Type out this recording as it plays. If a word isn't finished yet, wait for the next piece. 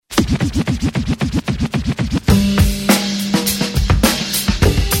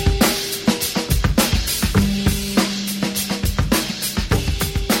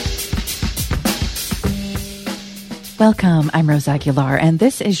Welcome, I'm Rose Aguilar, and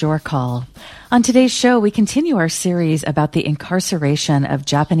this is Your Call. On today's show, we continue our series about the incarceration of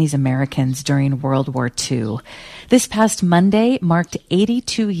Japanese Americans during World War II. This past Monday marked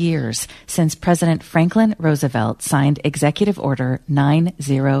 82 years since President Franklin Roosevelt signed Executive Order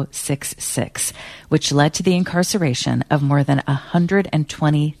 9066, which led to the incarceration of more than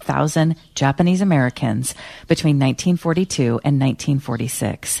 120,000 Japanese Americans between 1942 and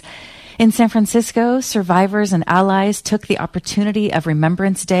 1946. In San Francisco, survivors and allies took the opportunity of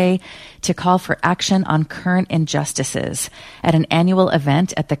Remembrance Day to call for action on current injustices. At an annual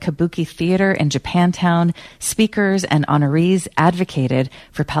event at the Kabuki Theater in Japantown, speakers and honorees advocated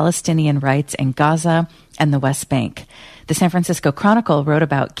for Palestinian rights in Gaza and the West Bank. The San Francisco Chronicle wrote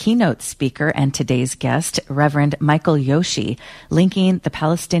about keynote speaker and today's guest, Reverend Michael Yoshi, linking the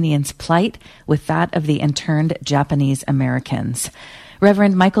Palestinians' plight with that of the interned Japanese Americans.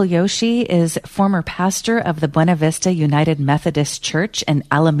 Reverend Michael Yoshi is former pastor of the Buena Vista United Methodist Church in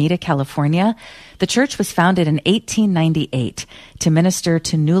Alameda, California. The church was founded in 1898 to minister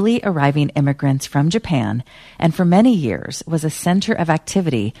to newly arriving immigrants from Japan, and for many years was a center of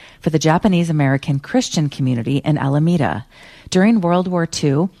activity for the Japanese American Christian community in Alameda. During World War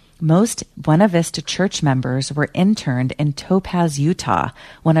II, most Buena Vista church members were interned in Topaz, Utah,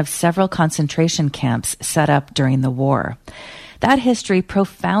 one of several concentration camps set up during the war. That history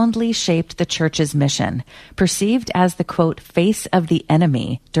profoundly shaped the church's mission. Perceived as the, quote, face of the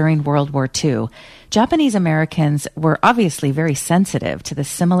enemy during World War II, Japanese Americans were obviously very sensitive to the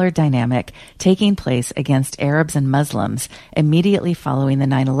similar dynamic taking place against Arabs and Muslims immediately following the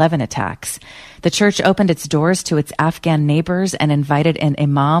 9/11 attacks. The church opened its doors to its Afghan neighbors and invited an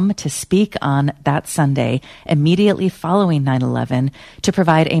imam to speak on that Sunday immediately following 9/11 to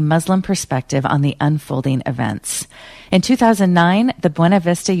provide a Muslim perspective on the unfolding events. In 2009, the Buena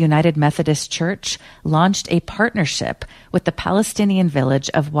Vista United Methodist Church launched a partnership with the Palestinian village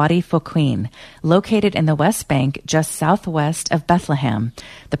of Wadi Foqueen, located in the West Bank just southwest of Bethlehem.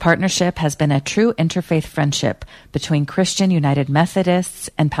 The partnership has been a true interfaith friendship between Christian United Methodists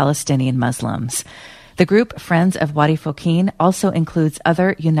and Palestinian Muslims. The group Friends of Wadi Foqueen also includes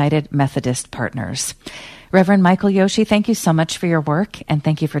other United Methodist partners. Reverend Michael Yoshi, thank you so much for your work, and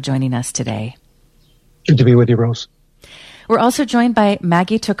thank you for joining us today. Good to be with you, Rose. We're also joined by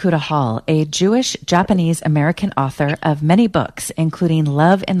Maggie Tokuda Hall, a Jewish-Japanese-American author of many books, including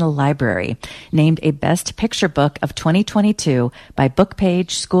Love in the Library, named a Best Picture Book of 2022 by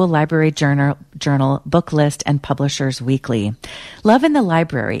Bookpage, School Library Journal, Book List, and Publishers Weekly. Love in the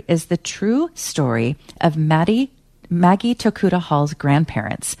Library is the true story of Maggie Tokuda Hall's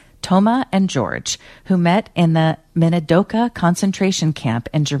grandparents, Toma and George, who met in the Minidoka concentration camp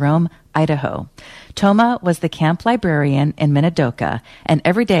in Jerome, Idaho. Toma was the camp librarian in Minidoka, and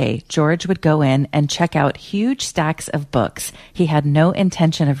every day George would go in and check out huge stacks of books he had no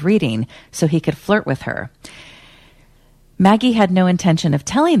intention of reading so he could flirt with her. Maggie had no intention of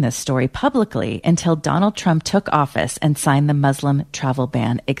telling this story publicly until Donald Trump took office and signed the Muslim travel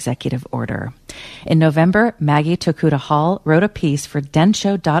ban executive order. In November, Maggie Tokuda Hall wrote a piece for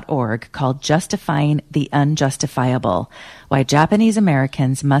densho.org called Justifying the Unjustifiable, Why Japanese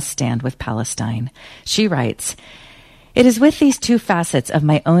Americans Must Stand with Palestine. She writes, "It is with these two facets of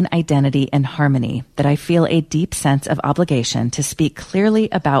my own identity and harmony that I feel a deep sense of obligation to speak clearly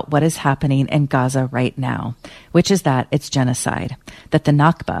about what is happening in Gaza right now, which is that it's genocide, that the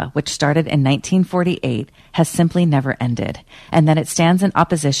Nakba, which started in 1948, has simply never ended, and that it stands in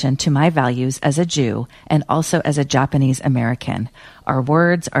opposition to my values as a Jew and also as a Japanese American. Our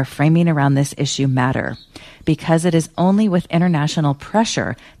words, our framing around this issue matter, because it is only with international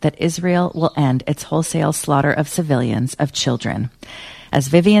pressure that Israel will end its wholesale slaughter of civilians, of children. As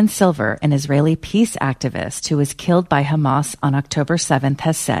Vivian Silver, an Israeli peace activist who was killed by Hamas on October 7th,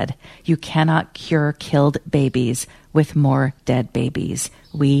 has said, you cannot cure killed babies with more dead babies.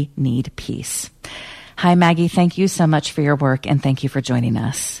 We need peace." Hi, Maggie. Thank you so much for your work, and thank you for joining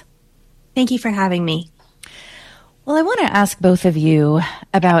us. Thank you for having me. Well, I want to ask both of you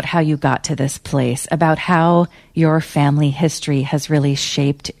about how you got to this place, about how your family history has really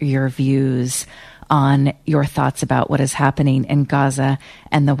shaped your views on your thoughts about what is happening in Gaza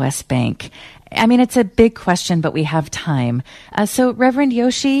and the West Bank. I mean, it's a big question, but we have time. So, Reverend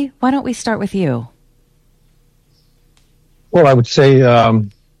Yoshi, why don't we start with you? Well, I would say,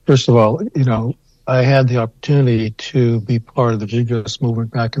 first of all, I had the opportunity to be part of the Jesus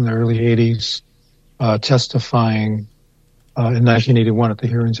movement back in the early 80s, testifying in 1981 at the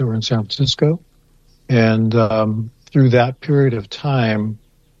hearings that were in San Francisco. And through that period of time,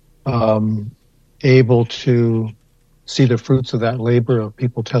 able to see the fruits of that labor of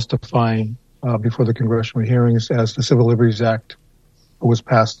people testifying before the congressional hearings as the Civil Liberties Act was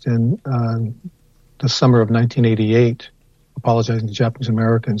passed in the summer of 1988, apologizing to Japanese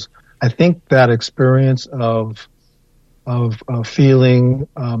Americans. I think that experience of feeling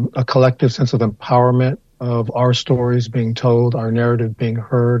a collective sense of empowerment, of our stories being told, our narrative being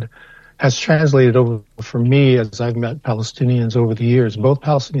heard, has translated over for me as I've met Palestinians over the years, both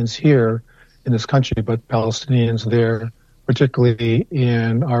Palestinians here in this country, but Palestinians there, particularly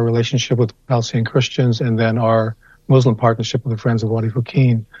in our relationship with Palestinian Christians and then our Muslim partnership with the Friends of Wadi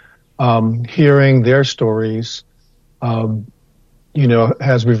Fukeen. Hearing their stories,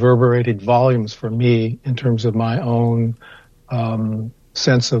 has reverberated volumes for me in terms of my own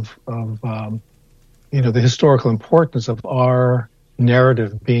sense of the historical importance of our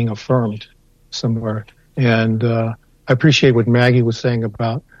narrative being affirmed somewhere. And I appreciate what Maggie was saying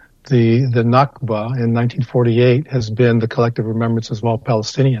about the Nakba in 1948 has been the collective remembrance of all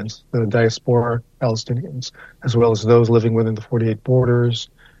Palestinians, the diaspora Palestinians, as well as those living within the 48 borders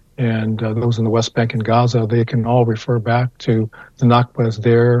and those in the West Bank and Gaza. They can all refer back to the Nakba as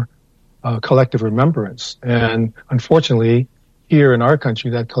their collective remembrance. And unfortunately, here in our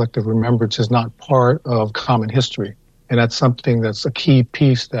country, that collective remembrance is not part of common history. And that's something that's a key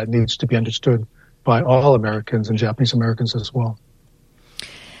piece that needs to be understood by all Americans and Japanese Americans as well.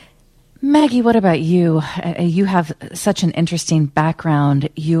 Maggie, what about you? You have such an interesting background.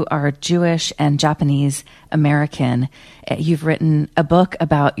 You are Jewish and Japanese American. You've written a book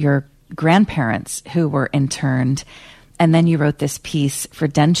about your grandparents who were interned, and then you wrote this piece for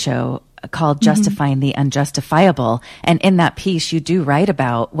Densho called Justifying the Unjustifiable. And in that piece, you do write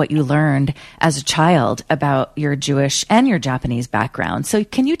about what you learned as a child about your Jewish and your Japanese background. So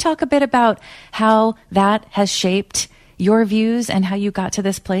can you talk a bit about how that has shaped your views and how you got to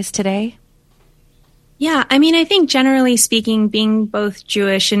this place today? Yeah, I mean, I think generally speaking, being both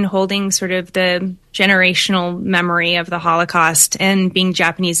Jewish and holding sort of the generational memory of the Holocaust and being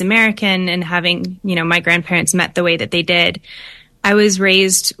Japanese American and having, my grandparents met the way that they did, I was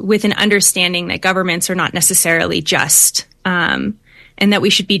raised with an understanding that governments are not necessarily just, and that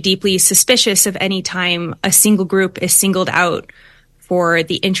we should be deeply suspicious of any time a single group is singled out for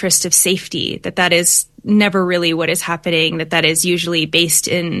the interest of safety, that is never really what is happening, that is usually based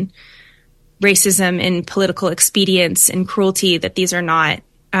in racism and political expedience and cruelty, that these are not,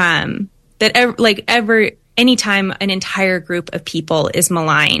 anytime an entire group of people is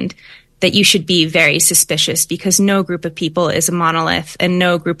maligned, that you should be very suspicious because no group of people is a monolith and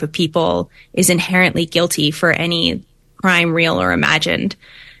no group of people is inherently guilty for any crime, real or imagined.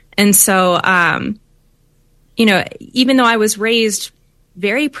 And so, even though I was raised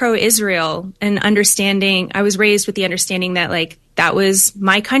very pro-Israel and I was raised with the understanding that that was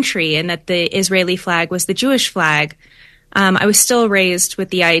my country and that the Israeli flag was the Jewish flag. I was still raised with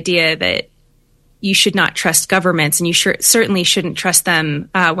the idea that you should not trust governments and you certainly shouldn't trust them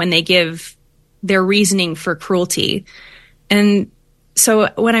when they give their reasoning for cruelty. And so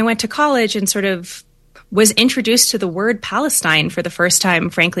when I went to college and sort of was introduced to the word Palestine for the first time,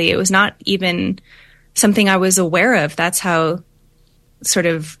 frankly, it was not even something I was aware of. That's how sort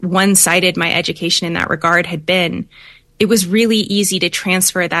of one-sided my education in that regard had been. It was really easy to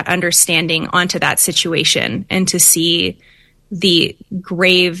transfer that understanding onto that situation and to see the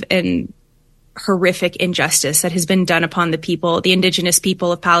grave and horrific injustice that has been done upon the indigenous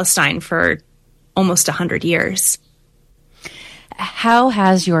people of Palestine for almost 100 years. How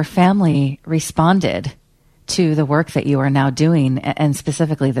has your family responded to the work that you are now doing, and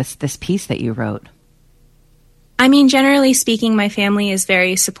specifically this piece that you wrote? I mean, generally speaking, my family is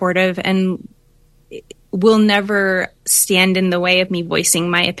very supportive and will never stand in the way of me voicing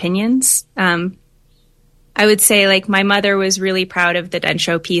my opinions. I would say my mother was really proud of the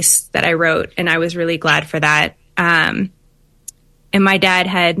Densho piece that I wrote, and I was really glad for that. And my dad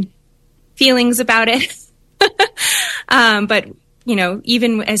had feelings about it. But,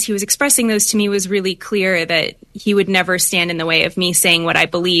 even as he was expressing those to me, was really clear that he would never stand in the way of me saying what I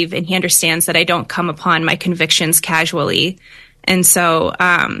believe. And he understands that I don't come upon my convictions casually. And so,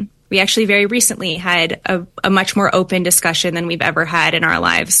 we actually very recently had a much more open discussion than we've ever had in our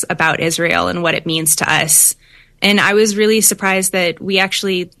lives about Israel and what it means to us. And I was really surprised that we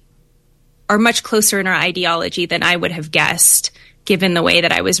actually are much closer in our ideology than I would have guessed, given the way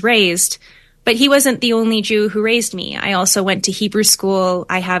that I was raised. But he wasn't the only Jew who raised me. I also went to Hebrew school.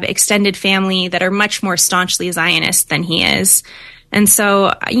 I have extended family that are much more staunchly Zionist than he is. And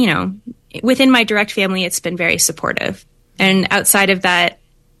so, within my direct family, it's been very supportive. And outside of that,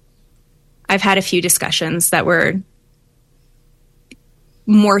 I've had a few discussions that were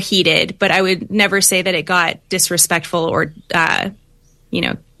more heated, but I would never say that it got disrespectful or,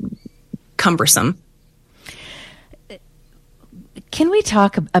 cumbersome. Can we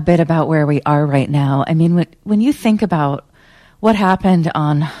talk a bit about where we are right now? I mean, when you think about what happened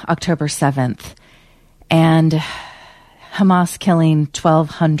on October 7th and Hamas killing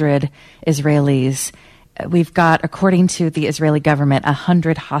 1,200 Israelis, we've got, according to the Israeli government,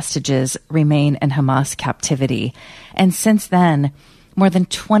 100 hostages remain in Hamas captivity. And since then, more than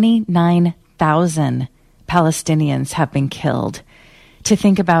 29,000 Palestinians have been killed. To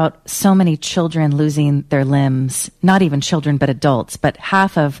think about so many children losing their limbs, not even children, but adults, but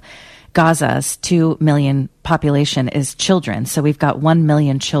half of Gaza's 2 million population is children. So we've got 1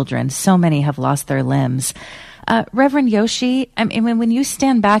 million children. So many have lost their limbs. Reverend Yoshi, I mean, when you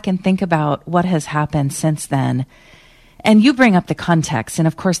stand back and think about what has happened since then, and you bring up the context, and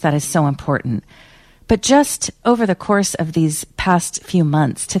of course that is so important, but just over the course of these past few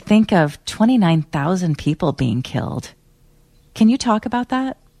months, to think of 29,000 people being killed. Can you talk about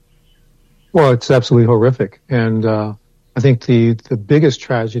that? Well, it's absolutely horrific. And I think the biggest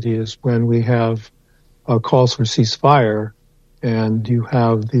tragedy is when we have calls for ceasefire and you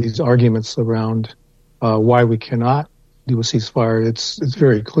have these arguments around why we cannot do a ceasefire. It's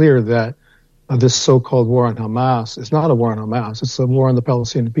very clear that this so-called war on Hamas is not a war on Hamas. It's a war on the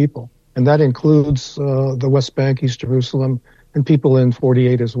Palestinian people. And that includes the West Bank, East Jerusalem, and people in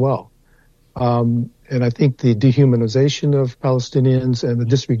 48 as well. And I think the dehumanization of Palestinians and the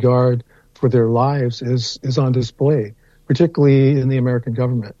disregard for their lives is on display, particularly in the American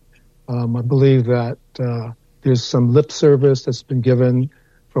government. I believe that there's some lip service that's been given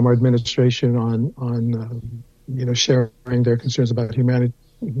from our administration on sharing their concerns about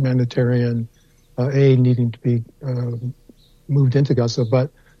humanitarian aid needing to be moved into Gaza, but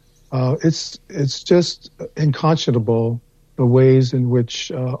it's just unconscionable the ways in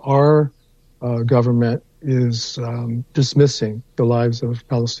which our government is dismissing the lives of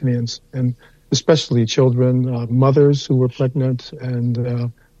Palestinians, and especially children, mothers who were pregnant,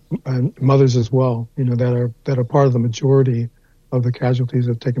 and mothers as well, that are part of the majority of the casualties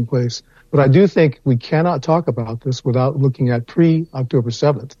that have taken place. But I do think we cannot talk about this without looking at pre-October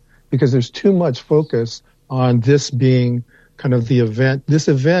 7th, because there's too much focus on this being kind of the event. This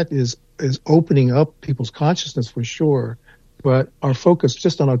event is opening up people's consciousness for sure, but our focus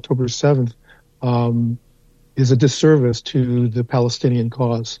just on October 7th is a disservice to the Palestinian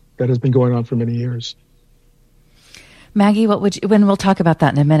cause that has been going on for many years. Maggie, when we'll talk about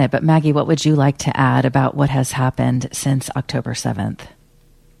that in a minute, but Maggie, what would you like to add about what has happened since October 7th?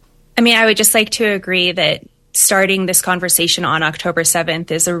 I mean, I would just like to agree that starting this conversation on October 7th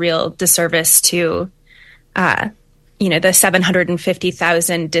is a real disservice to, the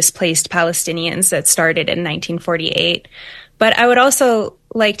 750,000 displaced Palestinians that started in 1948. But I would also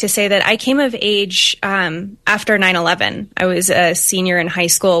like to say that I came of age after 9/11. I was a senior in high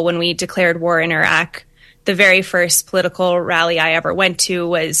school when we declared war in Iraq. The very first political rally I ever went to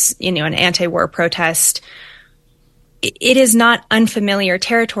was, an anti-war protest. It is not unfamiliar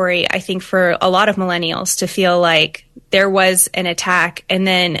territory, I think, for a lot of millennials to feel like there was an attack and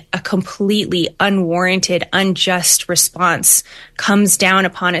then a completely unwarranted, unjust response comes down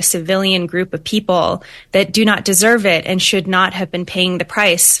upon a civilian group of people that do not deserve it and should not have been paying the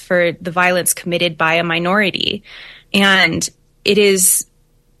price for the violence committed by a minority. And it is,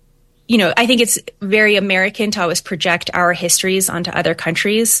 I think it's very American to always project our histories onto other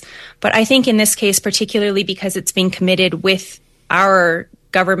countries. But I think in this case, particularly because it's being committed with our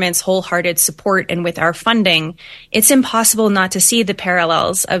government's wholehearted support and with our funding, it's impossible not to see the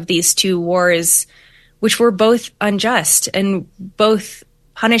parallels of these two wars, which were both unjust and both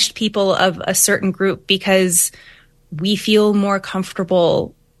punished people of a certain group because we feel more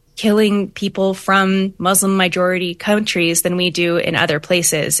comfortable killing people from Muslim majority countries than we do in other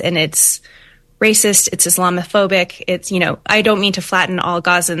places. And it's racist, it's Islamophobic, it's, I don't mean to flatten all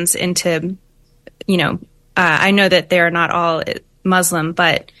Gazans into, I know that they are not all Muslim,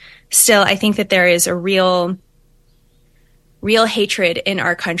 but still, I think that there is a real hatred in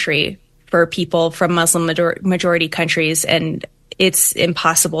our country for people from Muslim majority countries. And it's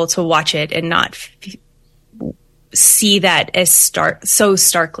impossible to watch it and not see that as so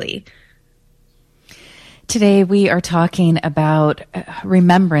starkly. Today we are talking about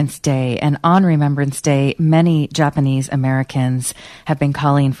Remembrance Day, and on Remembrance Day, many Japanese Americans have been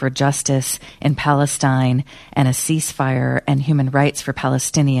calling for justice in Palestine and a ceasefire and human rights for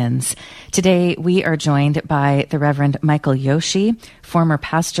Palestinians. Today we are joined by the Reverend Michael Yoshi, former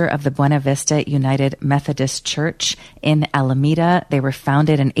pastor of the Buena Vista United Methodist Church in Alameda. They were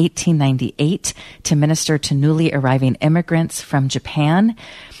founded in 1898 to minister to newly arriving immigrants from Japan.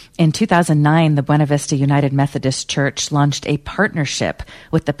 In 2009, the Buena Vista United Methodist Church launched a partnership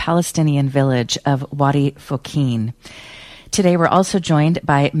with the Palestinian village of Wadi Fokin. Today, we're also joined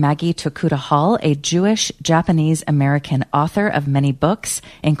by Maggie Tokuda Hall, a Jewish Japanese-American author of many books,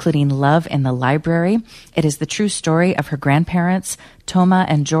 including Love in the Library. It is the true story of her grandparents, Toma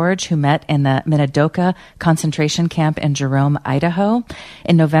and George, who met in the Minidoka concentration camp in Jerome, Idaho.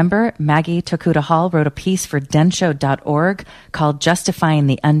 In November, Maggie Tokuda Hall wrote a piece for densho.org called Justifying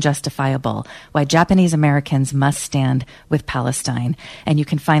the Unjustifiable, Why Japanese Americans Must Stand with Palestine. And you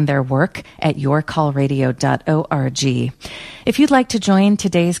can find their work at yourcallradio.org. If you'd like to join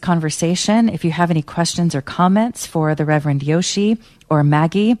today's conversation, if you have any questions or comments for the Reverend Yoshi or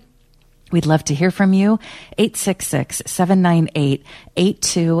Maggie, we'd love to hear from you.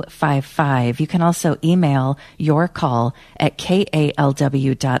 866-798-8255. You can also email your call at kalw.org.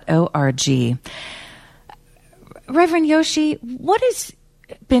 Reverend Yoshi, what has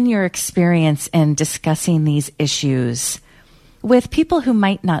been your experience in discussing these issues with people who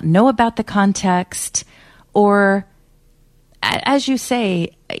might not know about the context, or, as you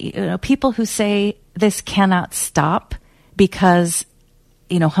say, people who say this cannot stop because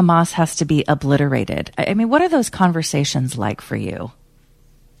Hamas has to be obliterated? I mean, what are those conversations like for you?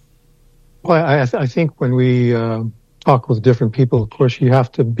 Well, I think when we talk with different people, of course, you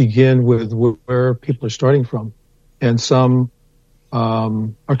have to begin with where people are starting from. And some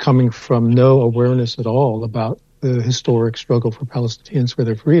are coming from no awareness at all about the historic struggle for Palestinians for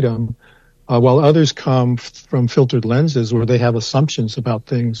their freedom, while others come from filtered lenses where they have assumptions about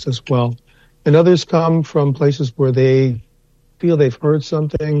things as well. And others come from places where they feel they've heard some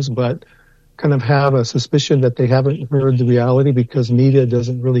things, but kind of have a suspicion that they haven't heard the reality because media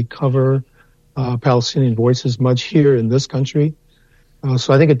doesn't really cover Palestinian voices much here in this country.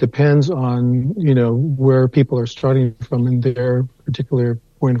 So I think it depends on, where people are starting from in their particular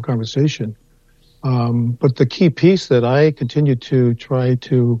point of conversation. But the key piece that I continue to try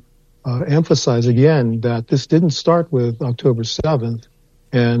to emphasize again, that this didn't start with October 7th.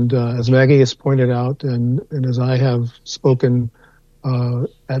 And as Maggie has pointed out, and as I have spoken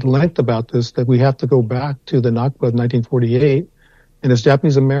at length about this, that we have to go back to the Nakba of 1948. And as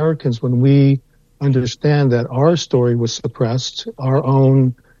Japanese Americans, when we understand that our story was suppressed, our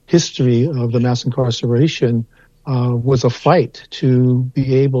own history of the mass incarceration was a fight to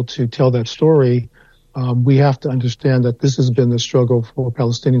be able to tell that story, we have to understand that this has been the struggle for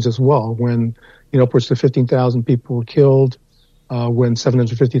Palestinians as well. When, upwards to 15,000 people were killed, when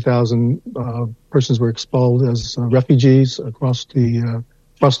 750,000 persons were expelled as refugees across the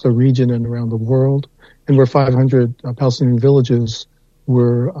region and around the world, and where 500 Palestinian villages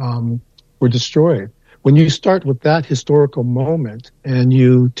were destroyed. When you start with that historical moment and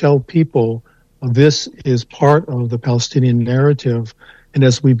you tell people this is part of the Palestinian narrative, and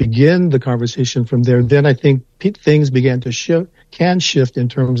as we begin the conversation from there, then I think things can shift in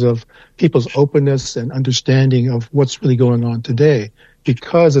terms of people's openness and understanding of what's really going on today.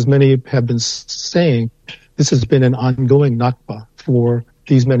 Because, as many have been saying, this has been an ongoing Nakba for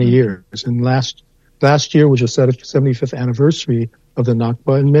these many years. And last year was the 75th anniversary of the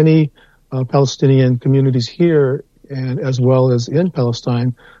Nakba, and many Palestinian communities here, and as well as in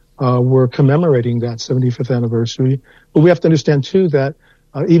Palestine, were commemorating that 75th anniversary. But we have to understand, too, that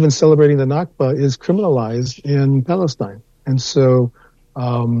even celebrating the Nakba is criminalized in Palestine. And so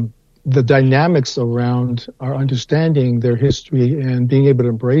the dynamics around our understanding their history and being able to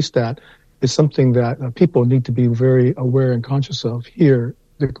embrace that is something that people need to be very aware and conscious of here,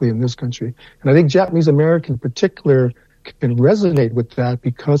 particularly in this country. And I think Japanese American in particular can resonate with that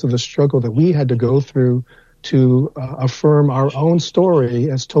because of the struggle that we had to go through to affirm our own story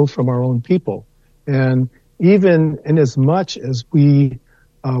as told from our own people. And even in as much as we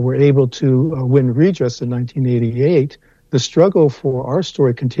were able to win redress in 1988, the struggle for our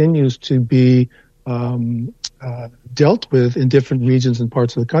story continues to be dealt with in different regions and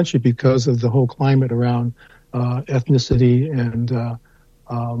parts of the country because of the whole climate around ethnicity and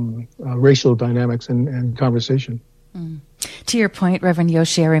racial dynamics and conversation. Mm. To your point, Reverend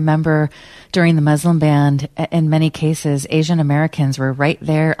Yoshi, I remember during the Muslim ban, in many cases, Asian Americans were right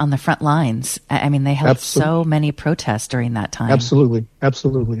there on the front lines. I mean, they held so many protests during that time. Absolutely.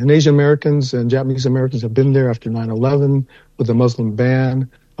 And Asian Americans and Japanese Americans have been there after 9/11 with the Muslim ban.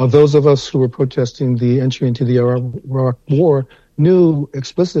 Those of us who were protesting the entry into the Iraq War knew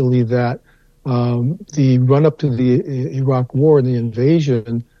explicitly that the run-up to the Iraq War and the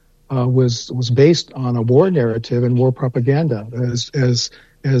invasion was based on a war narrative and war propaganda.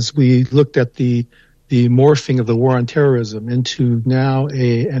 As we looked at the morphing of the war on terrorism into now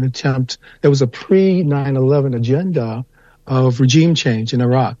an attempt that was a pre-9/11 agenda of regime change in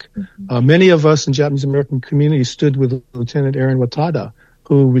Iraq. Many of us in Japanese American community stood with Lieutenant Aaron Watada,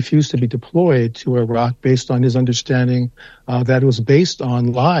 who refused to be deployed to Iraq based on his understanding that it was based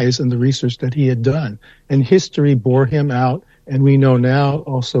on lies and the research that he had done. And history bore him out, and we know now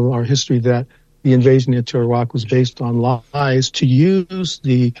also our history that the invasion into Iraq was based on lies to use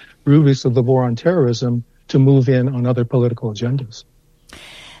the rubrics of the war on terrorism to move in on other political agendas.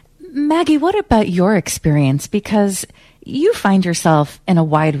 Maggie, what about your experience? Because you find yourself in a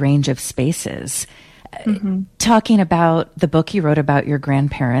wide range of spaces. Talking about the book you wrote about your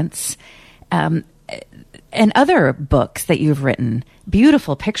grandparents, and other books that you've written,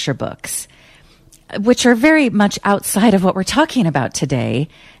 beautiful picture books, which are very much outside of what we're talking about today.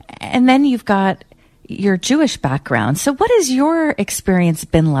 And then you've got your Jewish background. So what has your experience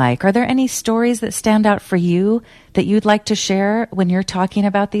been like? Are there any stories that stand out for you that you'd like to share when you're talking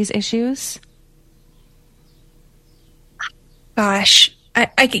about these issues? Gosh, I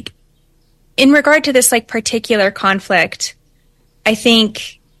in regard to this particular conflict, I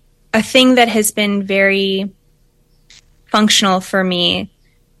think a thing that has been very functional for me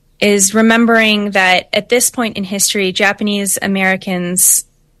is remembering that at this point in history, Japanese Americans,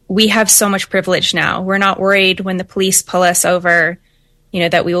 we have so much privilege now. We're not worried when the police pull us over,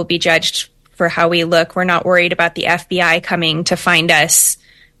 that we will be judged for how we look. We're not worried about the FBI coming to find us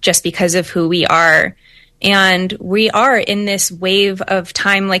just because of who we are. And we are in this wave of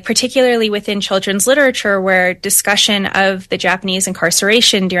time, particularly within children's literature, where discussion of the Japanese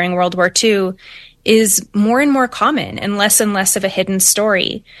incarceration during World War II is more and more common and less of a hidden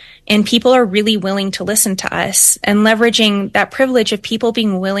story. And people are really willing to listen to us, and leveraging that privilege of people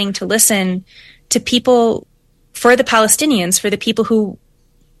being willing to listen to people for the Palestinians, for the people who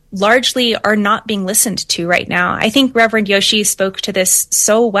largely are not being listened to right now. I think Reverend Yoshi spoke to this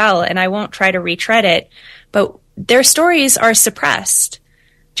so well, and I won't try to retread it, but their stories are suppressed,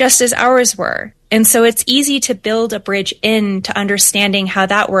 just as ours were. And so it's easy to build a bridge into understanding how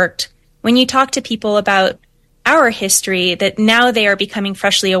that worked when you talk to people about our history that now they are becoming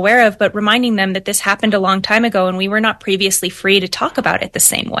freshly aware of, but reminding them that this happened a long time ago and we were not previously free to talk about it the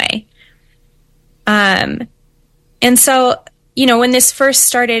same way. And so, when this first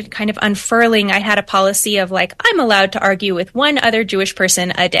started kind of unfurling, I had a policy of I'm allowed to argue with one other Jewish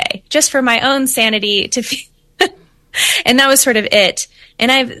person a day, just for my own sanity to feel. And that was sort of it.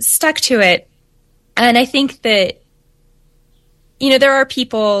 And I've stuck to it. And I think that, there are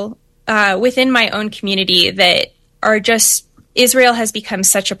people within my own community that are just, Israel has become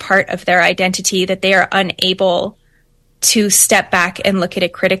such a part of their identity that they are unable to step back and look at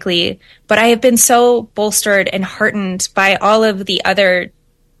it critically. But I have been so bolstered and heartened by all of the other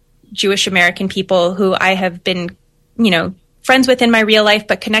Jewish American people who I have been, friends with in my real life,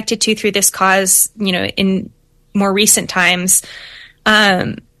 but connected to through this cause, in more recent times,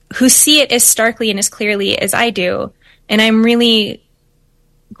 who see it as starkly and as clearly as I do. And I'm really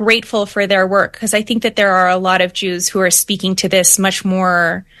grateful for their work, because I think that there are a lot of Jews who are speaking to this much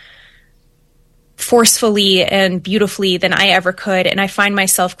more forcefully and beautifully than I ever could. And I find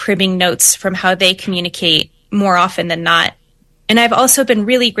myself cribbing notes from how they communicate more often than not. And I've also been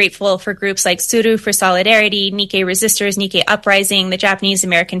really grateful for groups like Suru for Solidarity, Nikkei Resistors, Nikkei Uprising, the Japanese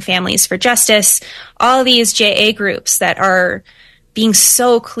American Families for Justice, all these JA groups that are being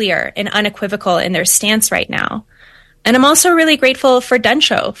so clear and unequivocal in their stance right now. And I'm also really grateful for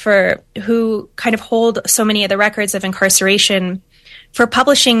Densho, who kind of hold so many of the records of incarceration, for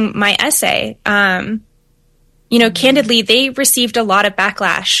publishing my essay. Candidly, they received a lot of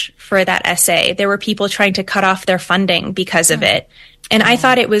backlash for that essay. There were people trying to cut off their funding because of it. And I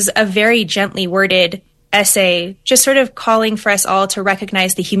thought it was a very gently worded essay, just sort of calling for us all to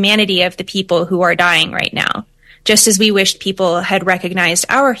recognize the humanity of the people who are dying right now, just as we wished people had recognized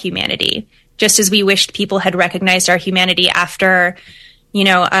our humanity, just as we wished people had recognized our humanity after,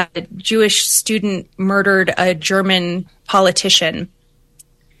 a Jewish student murdered a German politician.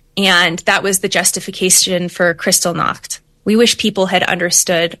 And that was the justification for Kristallnacht. We wish people had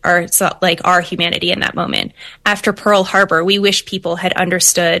understood our humanity in that moment. After Pearl Harbor, we wish people had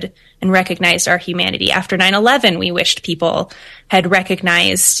understood and recognized our humanity. After 9/11, we wished people had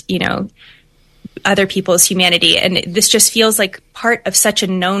recognized, other people's humanity. And this just feels like part of such a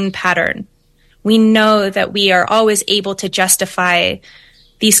known pattern. We know that we are always able to justify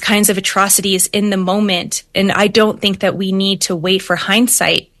these kinds of atrocities in the moment. And I don't think that we need to wait for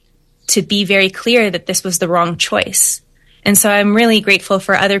hindsight to be very clear that this was the wrong choice. And so I'm really grateful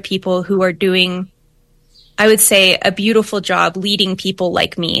for other people who are doing, I would say, a beautiful job leading people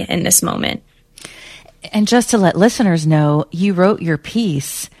like me in this moment. And just to let listeners know, you wrote your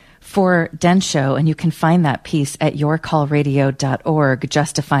piece for Densho, and you can find that piece at yourcallradio.org,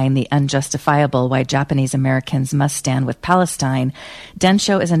 Justifying the Unjustifiable, Why Japanese Americans Must Stand with Palestine.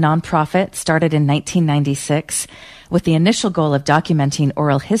 Densho is a nonprofit started in 1996 with the initial goal of documenting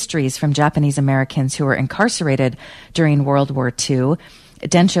oral histories from Japanese Americans who were incarcerated during World War II.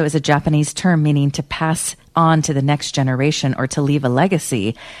 Densho is a Japanese term meaning to pass on to the next generation or to leave a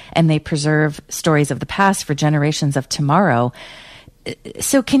legacy, and they preserve stories of the past for generations of tomorrow.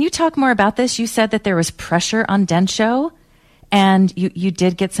 So can you talk more about this? You said that there was pressure on Densho, and you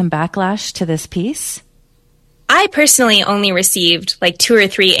did get some backlash to this piece? I personally only received like 2 or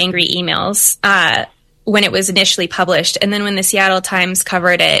 3 angry emails when it was initially published. And then when the Seattle Times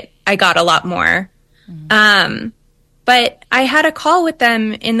covered it, I got a lot more. But I had a call with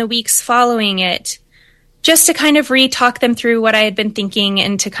them in the weeks following it just to kind of re-talk them through what I had been thinking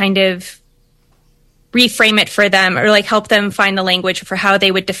and to kind of reframe it for them, or like help them find the language for how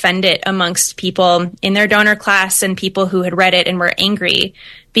they would defend it amongst people in their donor class and people who had read it and were angry.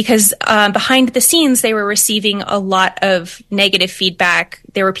 Because behind the scenes, they were receiving a lot of negative feedback.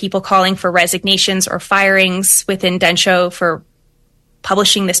 There were people calling for resignations or firings within Densho for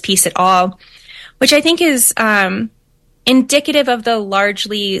publishing this piece at all, which I think is indicative of the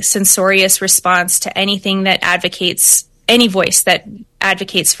largely censorious response to anything that advocates, any voice that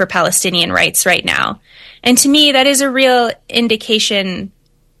advocates for Palestinian rights right now. And to me, that is a real indication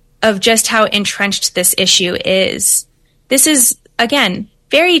of just how entrenched this issue is. This is, again,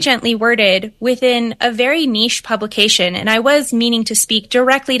 very gently worded within a very niche publication. And I was meaning to speak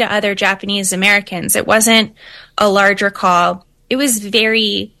directly to other Japanese Americans. It wasn't a larger call. It was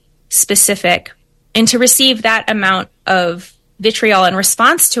very specific. And to receive that amount of vitriol in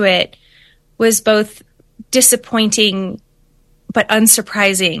response to it was both disappointing but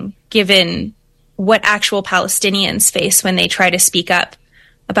unsurprising, given what actual Palestinians face when they try to speak up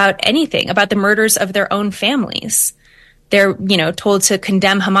about anything, about the murders of their own families. They're, told to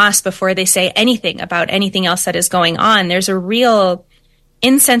condemn Hamas before they say anything about anything else that is going on. There's a real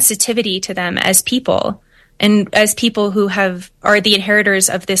insensitivity to them as people, and as people who are the inheritors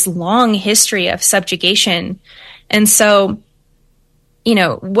of this long history of subjugation. And so,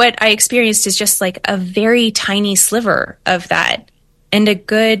 what I experienced is just like a very tiny sliver of that, and a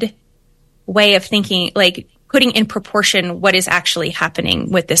good way of thinking, like putting in proportion what is actually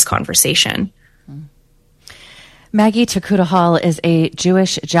happening with this conversation. Maggie Tokuda Hall is a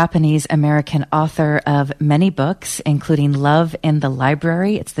Jewish Japanese American author of many books, including Love in the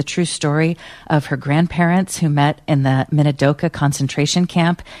Library. It's the true story of her grandparents who met in the Minidoka concentration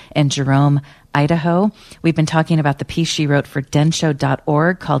camp in Jerome, Idaho. We've been talking about the piece she wrote for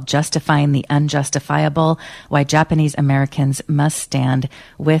Densho.org called Justifying the Unjustifiable, Why Japanese Americans Must Stand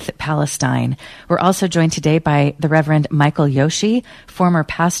with Palestine. We're also joined today by the Reverend Michael Yoshi, former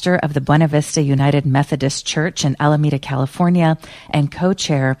pastor of the Buena Vista United Methodist Church in Alameda, California, and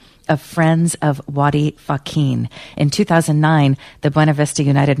co-chair of Friends of Wadi Faqin. In 2009, the Buena Vista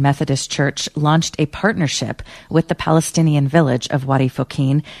United Methodist Church launched a partnership with the Palestinian village of Wadi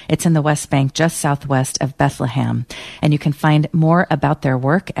Faqin. It's in the West Bank, just southwest of Bethlehem. And you can find more about their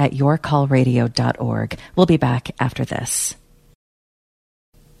work at yourcallradio.org. We'll be back after this.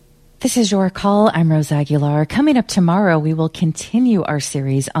 This is Your Call. I'm Rose Aguilar. Coming up tomorrow, we will continue our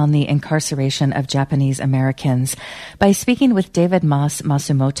series on the incarceration of Japanese Americans by speaking with David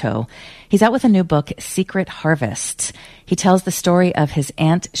Masumoto. He's out with a new book, Secret Harvests. He tells the story of his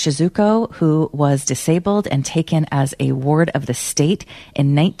aunt Shizuko, who was disabled and taken as a ward of the state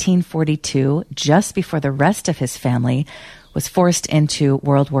in 1942, just before the rest of his family was forced into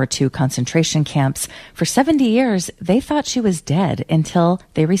World War II concentration camps. For 70 years, they thought she was dead until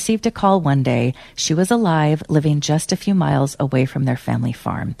they received a call one day. She was alive, living just a few miles away from their family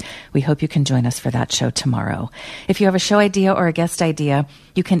farm. We hope you can join us for that show tomorrow. If you have a show idea or a guest idea,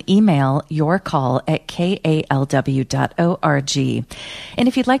 you can email your call at kalw.org. And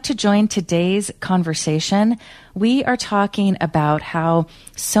if you'd like to join today's conversation, we are talking about how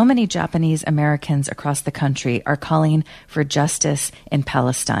so many Japanese Americans across the country are calling for justice in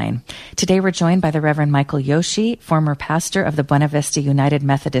Palestine. Today we're joined by the Reverend Michael Yoshi, former pastor of the Buena Vista United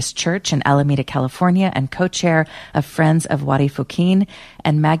Methodist Church in Alameda, California, and co-chair of Friends of Wadi Faqin,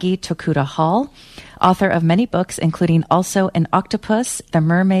 and Maggie Tokuda Hall, author of many books, including Also an Octopus, The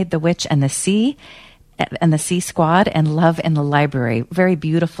Mermaid, the Witch, and the Sea Squad, and Love in the Library. Very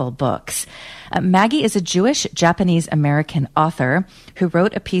beautiful books. Maggie is a Jewish Japanese American author who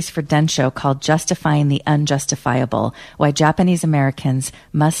wrote a piece for Densho called Justifying the Unjustifiable, Why Japanese Americans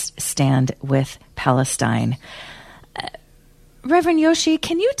Must Stand with Palestine. Reverend Yoshi,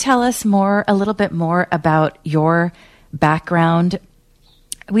 can you tell us a little bit more about your background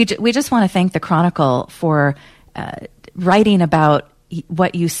We just want to thank the Chronicle for writing about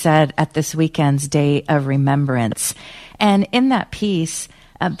what you said at this weekend's Day of Remembrance. And in that piece,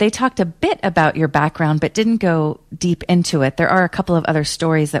 they talked a bit about your background, but didn't go deep into it. There are a couple of other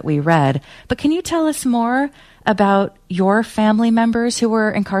stories that we read. But can you tell us more about your family members who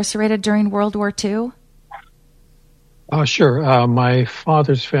were incarcerated during World War II? Sure. My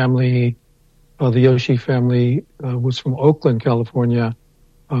father's family, the Yoshi family, was from Oakland, California.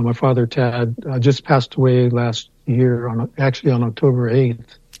 My father, Tad, just passed away last year, on October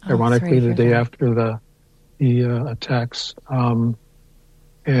 8th, ironically, the day after the attacks.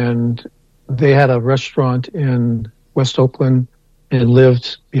 And they had a restaurant in West Oakland and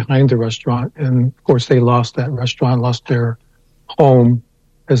lived behind the restaurant. And, of course, they lost that restaurant, lost their home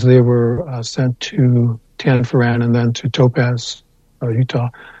as they were sent to Tanforan and then to Topaz, Utah.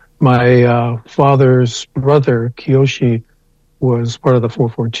 My father's brother, Kiyoshi, was part of the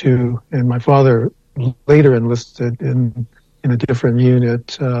 442, and my father later enlisted in a different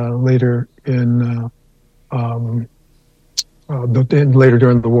unit later later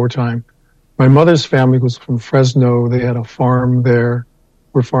during the wartime. My mother's family was from Fresno. They had a farm there,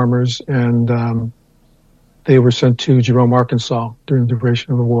 were farmers, and they were sent to Jerome, Arkansas during the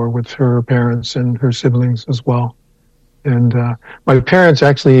duration of the war with her parents and her siblings as well. And my parents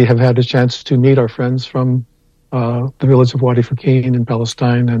actually have had a chance to meet our friends from the village of Wadi Faqeen in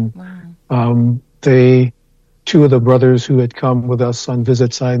Palestine. And two of the brothers who had come with us on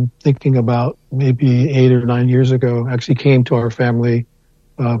visits, I'm thinking about maybe 8 or 9 years ago, actually came to our family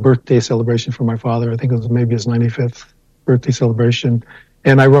birthday celebration for my father. I think it was maybe his 95th birthday celebration.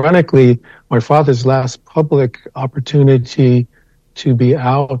 And ironically, my father's last public opportunity to be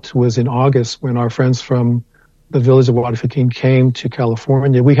out was in August when our friends from the village of Wadi Faqeen came to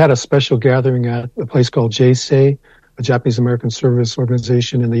California. We had a special gathering at a place called JSAY, a Japanese American service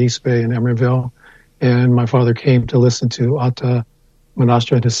organization in the East Bay in Emeryville. And my father came to listen to Atta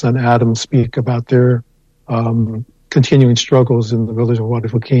Manastra and his son Adam speak about their continuing struggles in the village of Wadi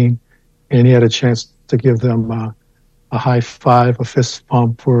Faqeen. And he had a chance to give them a high five, a fist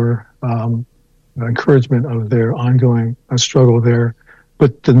pump for encouragement of their ongoing struggle there.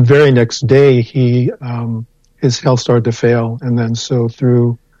 But the very next day, his health started to fail. And then so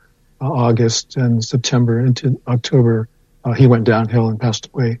through August and September into October, he went downhill and passed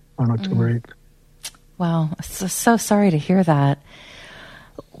away on October 8th. Wow. So sorry to hear that.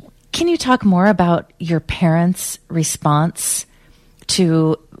 Can you talk more about your parents' response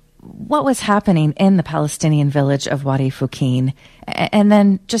to what was happening in the Palestinian village of Wadi Faqeen, and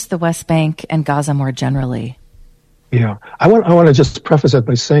then just the West Bank and Gaza more generally? Yeah. I want to just preface that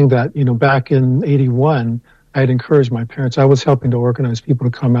by saying that, back in 81, I had encouraged my parents. I was helping to organize people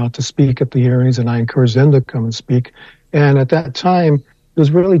to come out to speak at the hearings, and I encouraged them to come and speak. And at that time, it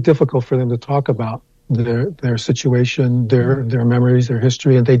was really difficult for them to talk about their situation, their memories, their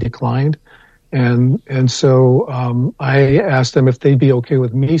history, and they declined. And so I asked them if they'd be okay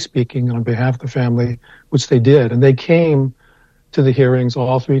with me speaking on behalf of the family, which they did. And they came to the hearings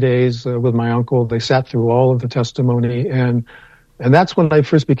all 3 days with my uncle. They sat through all of the testimony, and that's when I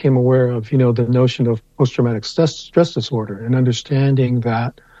first became aware of, the notion of post-traumatic stress disorder and understanding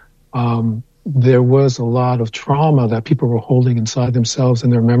that there was a lot of trauma that people were holding inside themselves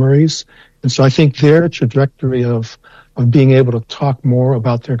and their memories. And so I think their trajectory of being able to talk more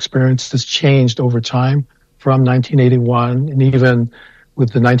about their experiences changed over time from 1981, and even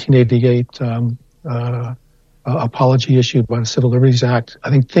with the 1988 apology issued by the Civil Liberties Act,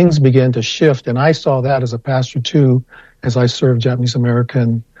 I think things began to shift. And I saw that as a pastor too, as I served Japanese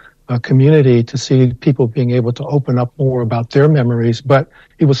American community, to see people being able to open up more about their memories, but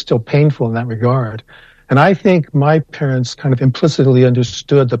it was still painful in that regard. And I think my parents kind of implicitly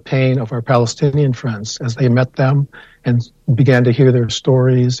understood the pain of our Palestinian friends as they met them and began to hear their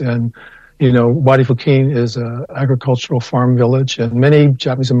stories. And, Wadi Faqeen is an agricultural farm village, and many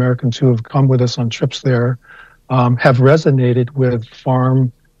Japanese Americans who have come with us on trips there have resonated with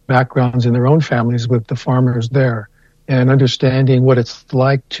farm backgrounds in their own families with the farmers there, and understanding what it's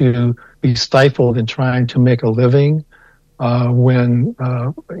like to be stifled in trying to make a living when,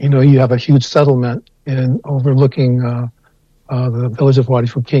 you have a huge settlement in overlooking the village of Wadi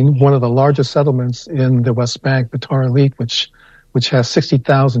Faqeen, one of the largest settlements in the West Bank, the Tar Elite, which has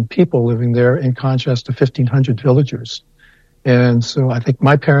 60,000 people living there in contrast to 1,500 villagers. And so I think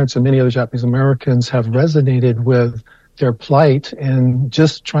my parents and many other Japanese Americans have resonated with their plight and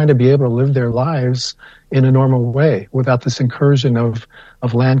just trying to be able to live their lives in a normal way without this incursion of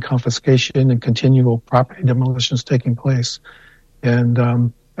land confiscation and continual property demolitions taking place. And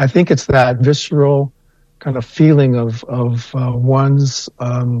I think it's that visceral kind of feeling of one's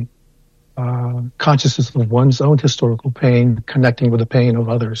consciousness of one's own historical pain connecting with the pain of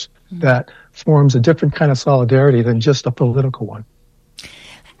others that forms a different kind of solidarity than just a political one.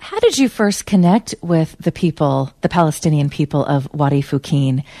 How did you first connect with the people, the Palestinian people of Wadi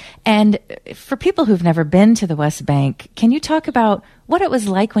Fukin? And for people who've never been to the West Bank, can you talk about what it was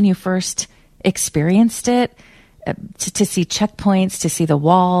like when you first experienced it, to see checkpoints, to see the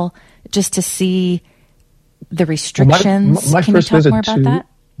wall, just to see the restrictions? My can first you talk visit more about that?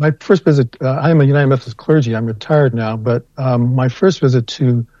 My first visit, I'm a United Methodist clergy. I'm retired now, but my first visit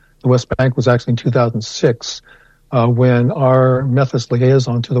to the West Bank was actually in 2006, when our Methodist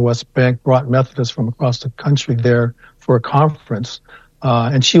liaison to the West Bank brought Methodists from across the country there for a conference.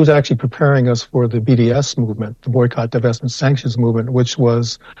 And she was actually preparing us for the BDS movement, the Boycott, Divestment, Sanctions movement, which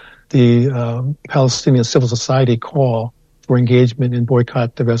was the Palestinian civil society call for engagement in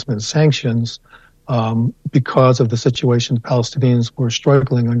boycott, divestment, and sanctions, because of the situation the Palestinians were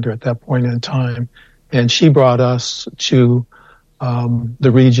struggling under at that point in time. And she brought us to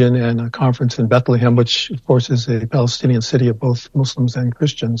the region and a conference in Bethlehem, which of course is a Palestinian city of both Muslims and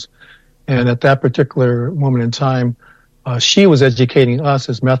Christians. And at that particular moment in time, she was educating us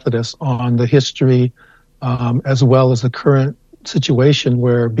as Methodists on the history, as well as the current situation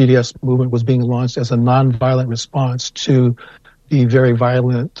where BDS movement was being launched as a nonviolent response to the very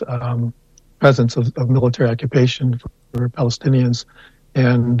violent presence of military occupation for Palestinians.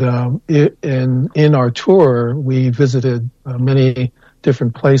 And in our tour, we visited many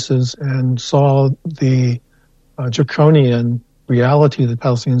different places and saw the draconian reality that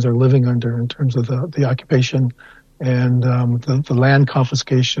Palestinians are living under in terms of the occupation and the land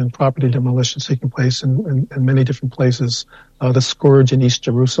confiscation, property demolition taking place in many different places, the scourge in East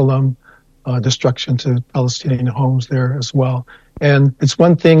Jerusalem, destruction to Palestinian homes there as well. And it's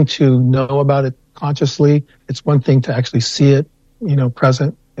one thing to know about it consciously. It's one thing to actually see it,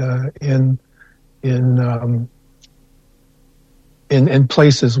 present in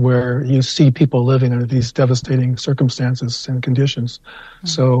places where you see people living under these devastating circumstances and conditions. Mm-hmm.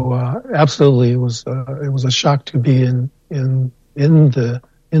 So absolutely, it was a shock to be in the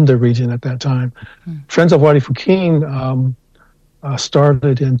region at that time. Mm-hmm. Friends of Wadi Fukin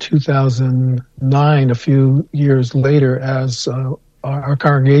started in 2009, a few years later, as our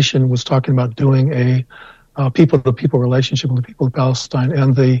congregation was talking about doing a people-to-people relationship with the people of Palestine,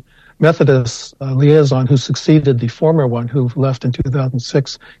 and the Methodist liaison who succeeded the former one, who left in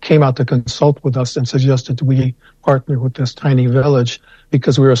 2006, came out to consult with us and suggested we partner with this tiny village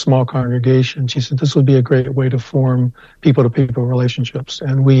because we were a small congregation. She said this would be a great way to form people-to-people relationships,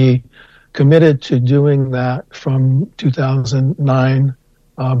 and we committed to doing that from 2009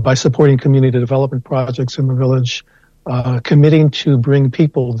 by supporting community development projects in the village, committing to bring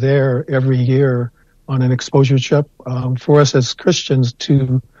people there every year on an exposure trip. For us as Christians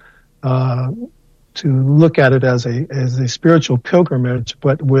to look at it as a spiritual pilgrimage,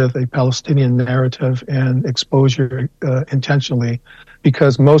 but with a Palestinian narrative and exposure intentionally,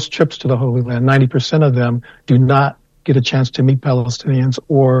 because most trips to the Holy Land, 90% of them do not get a chance to meet Palestinians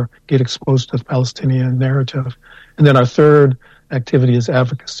or get exposed to the Palestinian narrative. And then our third activity is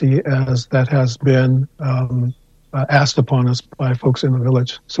advocacy, as that has been asked upon us by folks in the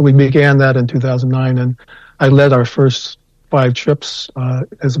village. So we began that in 2009, and I led our first 5 trips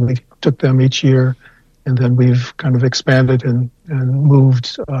as we took them each year, and then we've kind of expanded and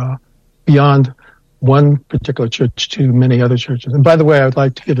moved beyond one particular church to many other churches. And by the way, I would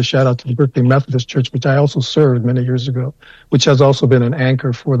like to give a shout out to the Berkeley Methodist Church, which I also served many years ago, which has also been an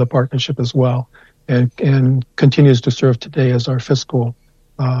anchor for the partnership as well, and continues to serve today as our fiscal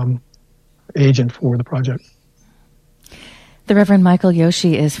agent for the project. The Reverend Michael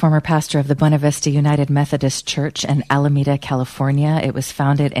Yoshi is former pastor of the Buena Vista United Methodist Church in Alameda, California. It was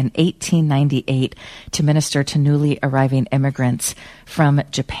founded in 1898 to minister to newly arriving immigrants from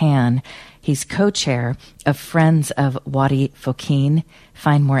Japan. He's co-chair of Friends of Wadi Fukin.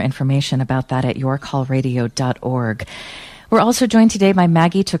 Find more information about that at yourcallradio.org. We're also joined today by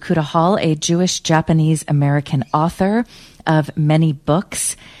Maggie Tokuda Hall, a Jewish-Japanese-American author of many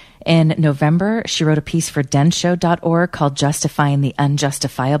books. In November, she wrote a piece for densho.org called Justifying the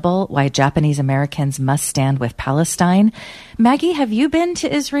Unjustifiable, Why Japanese Americans Must Stand with Palestine. Maggie, have you been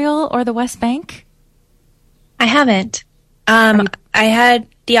to Israel or the West Bank? I haven't. I had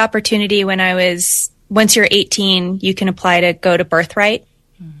the opportunity when I was, once you're 18, you can apply to go to Birthright,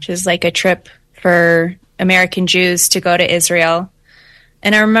 which is like a trip for American Jews to go to Israel.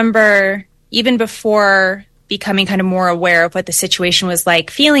 And I remember even before becoming kind of more aware of what the situation was like,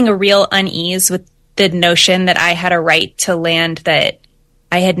 feeling a real unease with the notion that I had a right to land that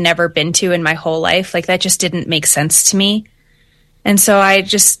I had never been to in my whole life. Like, that just didn't make sense to me. And so I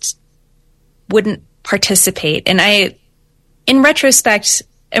just wouldn't participate. And I, in retrospect,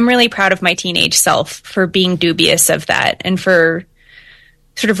 am really proud of my teenage self for being dubious of that and for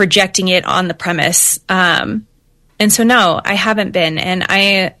sort of rejecting it on the premise. And so, no, I haven't been. And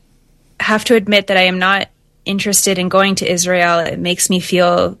I have to admit that I am not interested in going to Israel. It makes me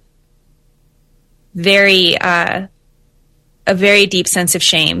feel a very deep sense of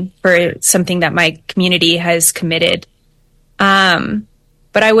shame for something that my community has committed.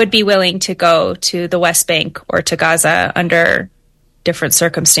 But I would be willing to go to the West Bank or to Gaza under different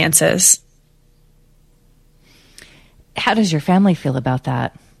circumstances. How does your family feel about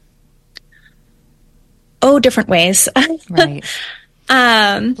that? Oh, different ways. Right.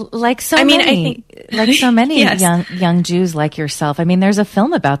 Like so many yes. young Jews like yourself. I mean, there's a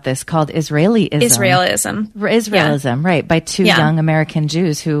film about this called Israelism, yeah. Right, by two young American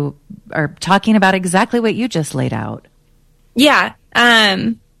Jews who are talking about exactly what you just laid out. Yeah.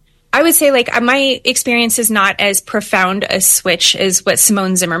 I would say, like, my experience is not as profound a switch as what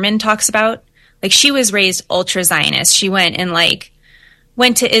Simone Zimmerman talks about. Like, she was raised ultra Zionist. She went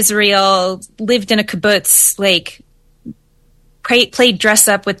to Israel, lived in a kibbutz, like, played dress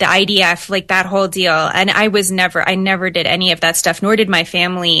up with the IDF, like that whole deal. And I never did any of that stuff, nor did my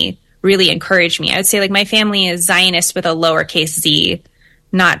family really encourage me. I would say, like, my family is Zionist with a lowercase z,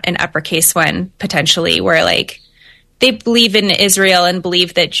 not an uppercase one, potentially, where, like, they believe in Israel and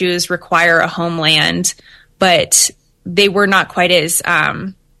believe that Jews require a homeland, but they were not quite as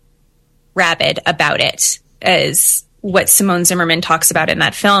rabid about it as what Simone Zimmerman talks about in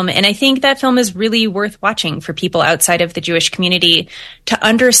that film. And I think that film is really worth watching for people outside of the Jewish community to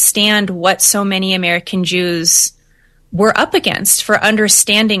understand what so many American Jews were up against for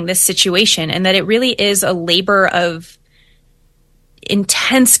understanding this situation, and that it really is a labor of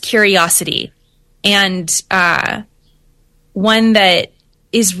intense curiosity and one that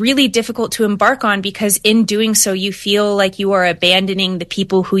is really difficult to embark on, because in doing so, you feel like you are abandoning the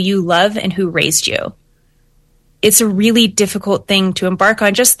people who you love and who raised you. It's a really difficult thing to embark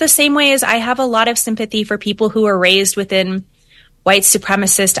on, just the same way as I have a lot of sympathy for people who are raised within white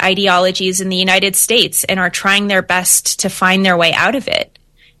supremacist ideologies in the United States and are trying their best to find their way out of it.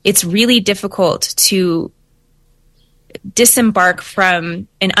 It's really difficult to disembark from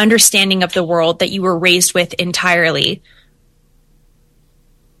an understanding of the world that you were raised with entirely.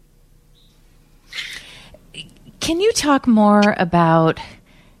 Can you talk more about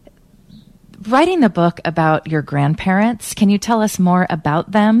writing the book about your grandparents? Can you tell us more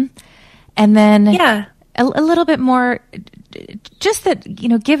about them? And then a little bit more, just that,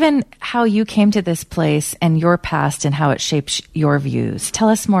 given how you came to this place and your past and how it shapes your views, tell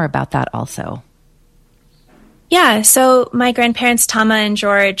us more about that also. Yeah, so my grandparents, Tama and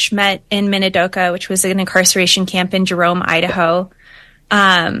George, met in Minidoka, which was an incarceration camp in Jerome, Idaho.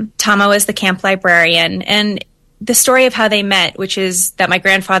 Tama was the camp librarian, and the story of how they met, which is that my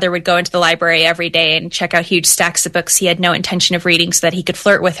grandfather would go into the library every day and check out huge stacks of books he had no intention of reading so that he could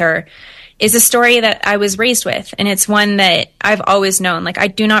flirt with her, is a story that I was raised with. And it's one that I've always known. Like, I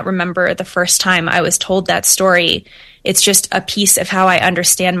do not remember the first time I was told that story. It's just a piece of how I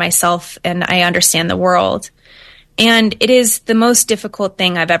understand myself and I understand the world. And it is the most difficult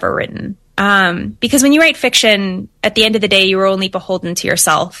thing I've ever written. Because when you write fiction, at the end of the day, you are only beholden to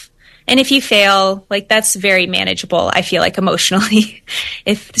yourself. And if you fail, like, that's very manageable, I feel like, emotionally.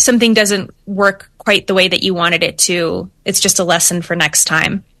 If something doesn't work quite the way that you wanted it to, it's just a lesson for next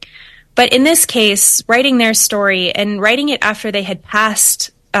time. But in this case, writing their story and writing it after they had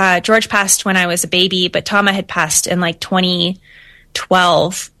passed, George passed when I was a baby, but Tama had passed in like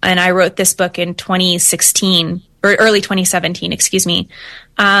 2012. And I wrote this book in 2016, or early 2017, excuse me.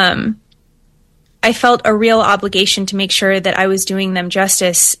 I felt a real obligation to make sure that I was doing them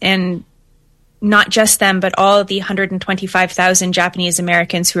justice, and not just them, but all of the 125,000 Japanese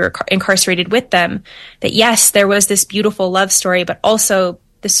Americans who were incarcerated with them. That yes, there was this beautiful love story, but also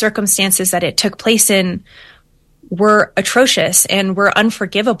the circumstances that it took place in were atrocious and were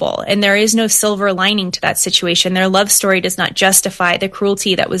unforgivable. And there is no silver lining to that situation. Their love story does not justify the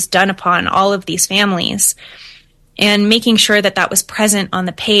cruelty that was done upon all of these families. And making sure that that was present on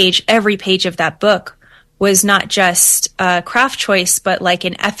the page, every page of that book, was not just a craft choice, but like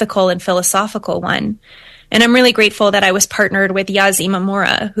an ethical and philosophical one. And I'm really grateful that I was partnered with Yaz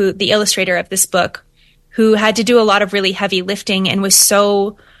Imamura, who, the illustrator of this book, who had to do a lot of really heavy lifting and was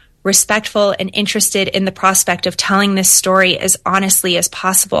so respectful and interested in the prospect of telling this story as honestly as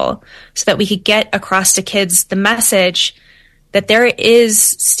possible so that we could get across to kids the message that there is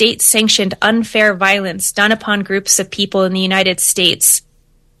state-sanctioned unfair violence done upon groups of people in the United States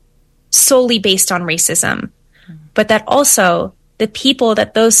solely based on racism, but that also the people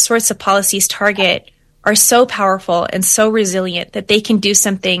that those sorts of policies target are so powerful and so resilient that they can do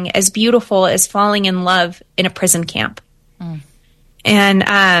something as beautiful as falling in love in a prison camp.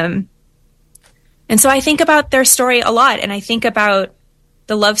 And so I think about their story a lot, and I think about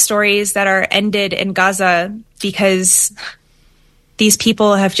the love stories that are ended in Gaza because these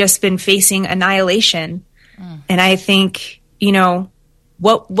people have just been facing annihilation. And I think, you know,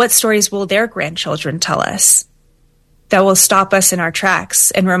 what stories will their grandchildren tell us that will stop us in our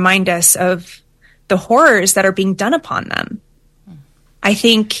tracks and remind us of the horrors that are being done upon them? I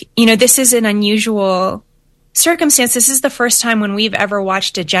think, you know, this is an unusual circumstance. This is the first time when we've ever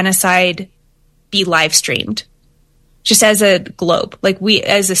watched a genocide be live streamed, just as a globe, like we,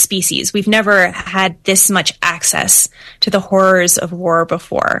 as a species. We've never had this much access to the horrors of war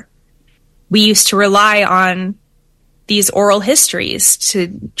before. We used to rely on these oral histories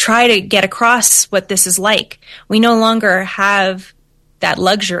to try to get across what this is like. We no longer have that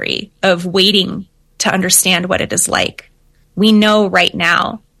luxury of waiting to understand what it is like. We know right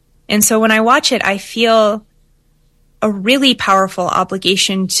now. And so when I watch it, I feel a really powerful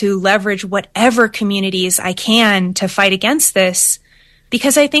obligation to leverage whatever communities I can to fight against this,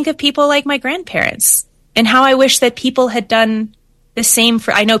 because I think of people like my grandparents and how I wish that people had done the same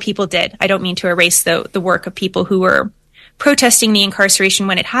for, I know people did. I don't mean to erase the work of people who were protesting the incarceration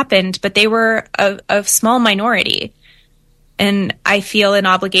when it happened, but they were a small minority. And I feel an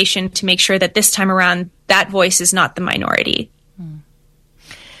obligation to make sure that this time around, that voice is not the minority.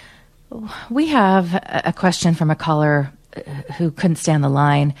 We have a question from a caller who couldn't stand the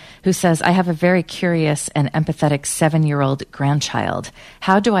line, who says, I have a very curious and empathetic 7-year-old grandchild.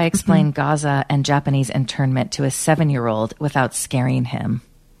 How do I explain Gaza and Japanese internment to a 7-year-old without scaring him?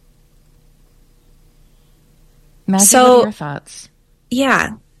 Maggie, what are your thoughts?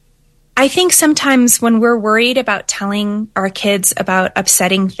 Yeah. I think sometimes when we're worried about telling our kids about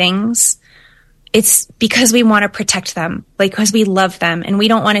upsetting things, it's because we want to protect them, like because we love them and we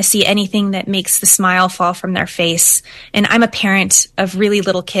don't want to see anything that makes the smile fall from their face. And I'm a parent of really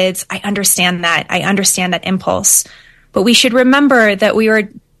little kids. I understand that. I understand that impulse. But we should remember that we are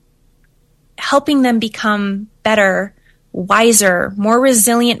helping them become better, wiser, more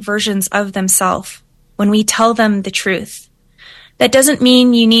resilient versions of themselves when we tell them the truth. That doesn't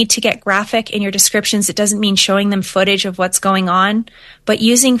mean you need to get graphic in your descriptions. It doesn't mean showing them footage of what's going on, but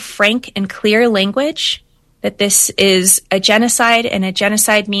using frank and clear language that this is a genocide, and a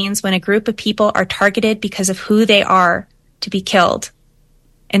genocide means when a group of people are targeted because of who they are to be killed,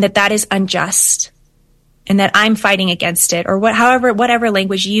 and that is unjust, and that I'm fighting against it, or whatever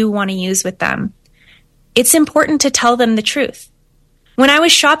language you want to use with them. It's important to tell them the truth. When I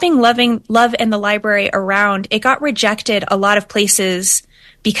was shopping Love and the Library around, it got rejected a lot of places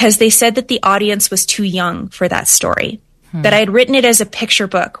because they said that the audience was too young for that story. That I had written it as a picture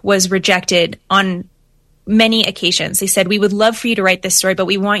book was rejected on many occasions. They said, we would love for you to write this story, but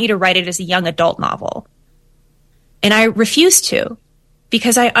we want you to write it as a young adult novel. And I refused to,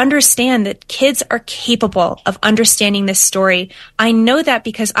 because I understand that kids are capable of understanding this story. I know that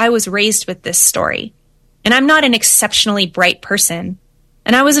because I was raised with this story. And I'm not an exceptionally bright person.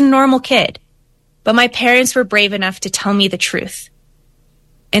 And I was a normal kid. But my parents were brave enough to tell me the truth.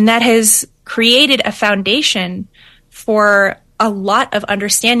 And that has created a foundation for a lot of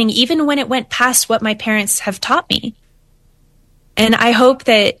understanding, even when it went past what my parents have taught me. And I hope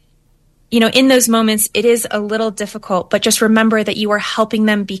that, you know, in those moments, it is a little difficult, but just remember that you are helping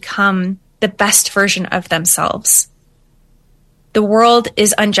them become the best version of themselves. The world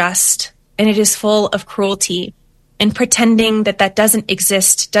is unjust. And it is full of cruelty, and pretending that doesn't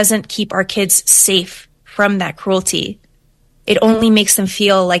exist doesn't keep our kids safe from that cruelty. It only makes them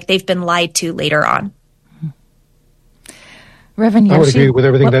feel like they've been lied to later on. Reverend Yoshi, I would agree with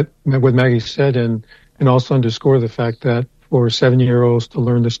everything that what Maggie said, and also underscore the fact that for 7-year-olds to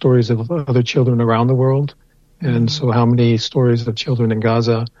learn the stories of other children around the world, and so how many stories of children in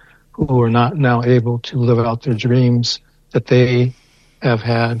Gaza who are not now able to live out their dreams that they have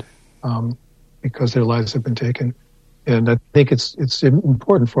had, because their lives have been taken. And I think it's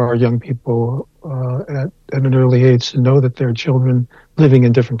important for our young people at an early age to know that there are children living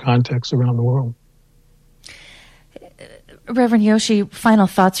in different contexts around the world. Reverend Yoshi, final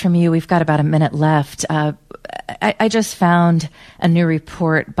thoughts from you. We've got about a minute left. I just found a new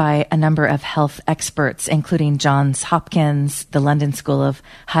report by a number of health experts, including Johns Hopkins, the London School of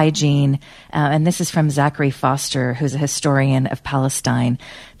Hygiene, and this is from Zachary Foster, who's a historian of Palestine.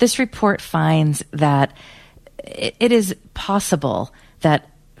 This report finds that it is possible that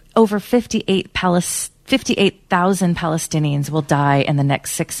over 58,000 Palestinians will die in the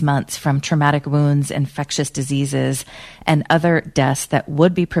next 6 months from traumatic wounds, infectious diseases, and other deaths that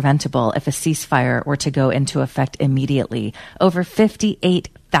would be preventable if a ceasefire were to go into effect immediately. Over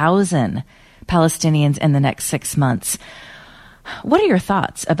 58,000 Palestinians in the next 6 months. What are your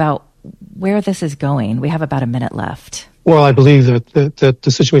thoughts about where this is going? We have about a minute left. Well, I believe that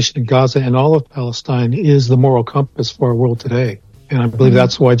the situation in Gaza and all of Palestine is the moral compass for our world today. And I believe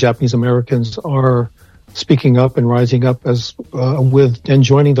that's why Japanese Americans are speaking up and rising up and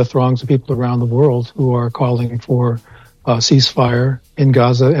joining the throngs of people around the world who are calling for ceasefire in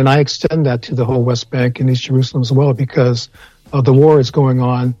Gaza. And I extend that to the whole West Bank and East Jerusalem as well, because the war is going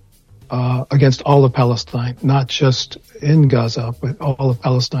on against all of Palestine, not just in Gaza, but all of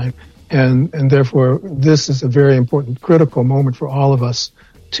Palestine. And therefore, this is a very important, critical moment for all of us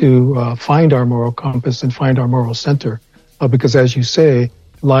to find our moral compass and find our moral center. Because as you say,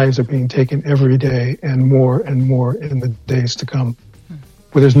 lives are being taken every day and more in the days to come.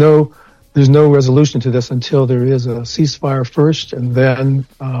 But there's no resolution to this until there is a ceasefire first, and then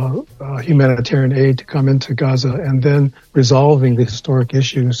humanitarian aid to come into Gaza, and then resolving the historic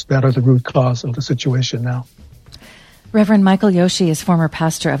issues that are the root cause of the situation now. Reverend Michael Yoshi is former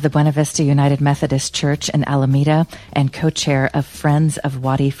pastor of the Buena Vista United Methodist Church in Alameda and co-chair of Friends of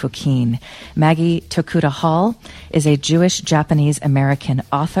Wadi Fukin. Maggie Tokuda Hall is a Jewish-Japanese-American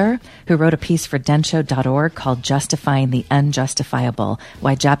author who wrote a piece for densho.org called Justifying the Unjustifiable,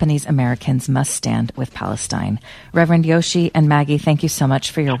 Why Japanese Americans Must Stand with Palestine. Reverend Yoshi and Maggie, thank you so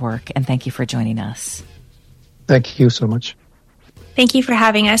much for your work, and thank you for joining us. Thank you so much. Thank you for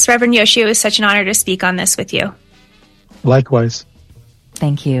having us. Reverend Yoshi, it was such an honor to speak on this with you. Likewise.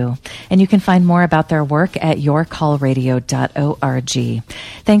 Thank you. And you can find more about their work at yourcallradio.org.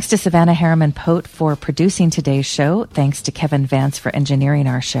 Thanks to Savannah Harriman-Pote for producing today's show. Thanks to Kevin Vance for engineering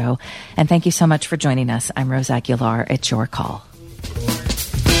our show. And thank you so much for joining us. I'm Rose Aguilar. It's Your Call.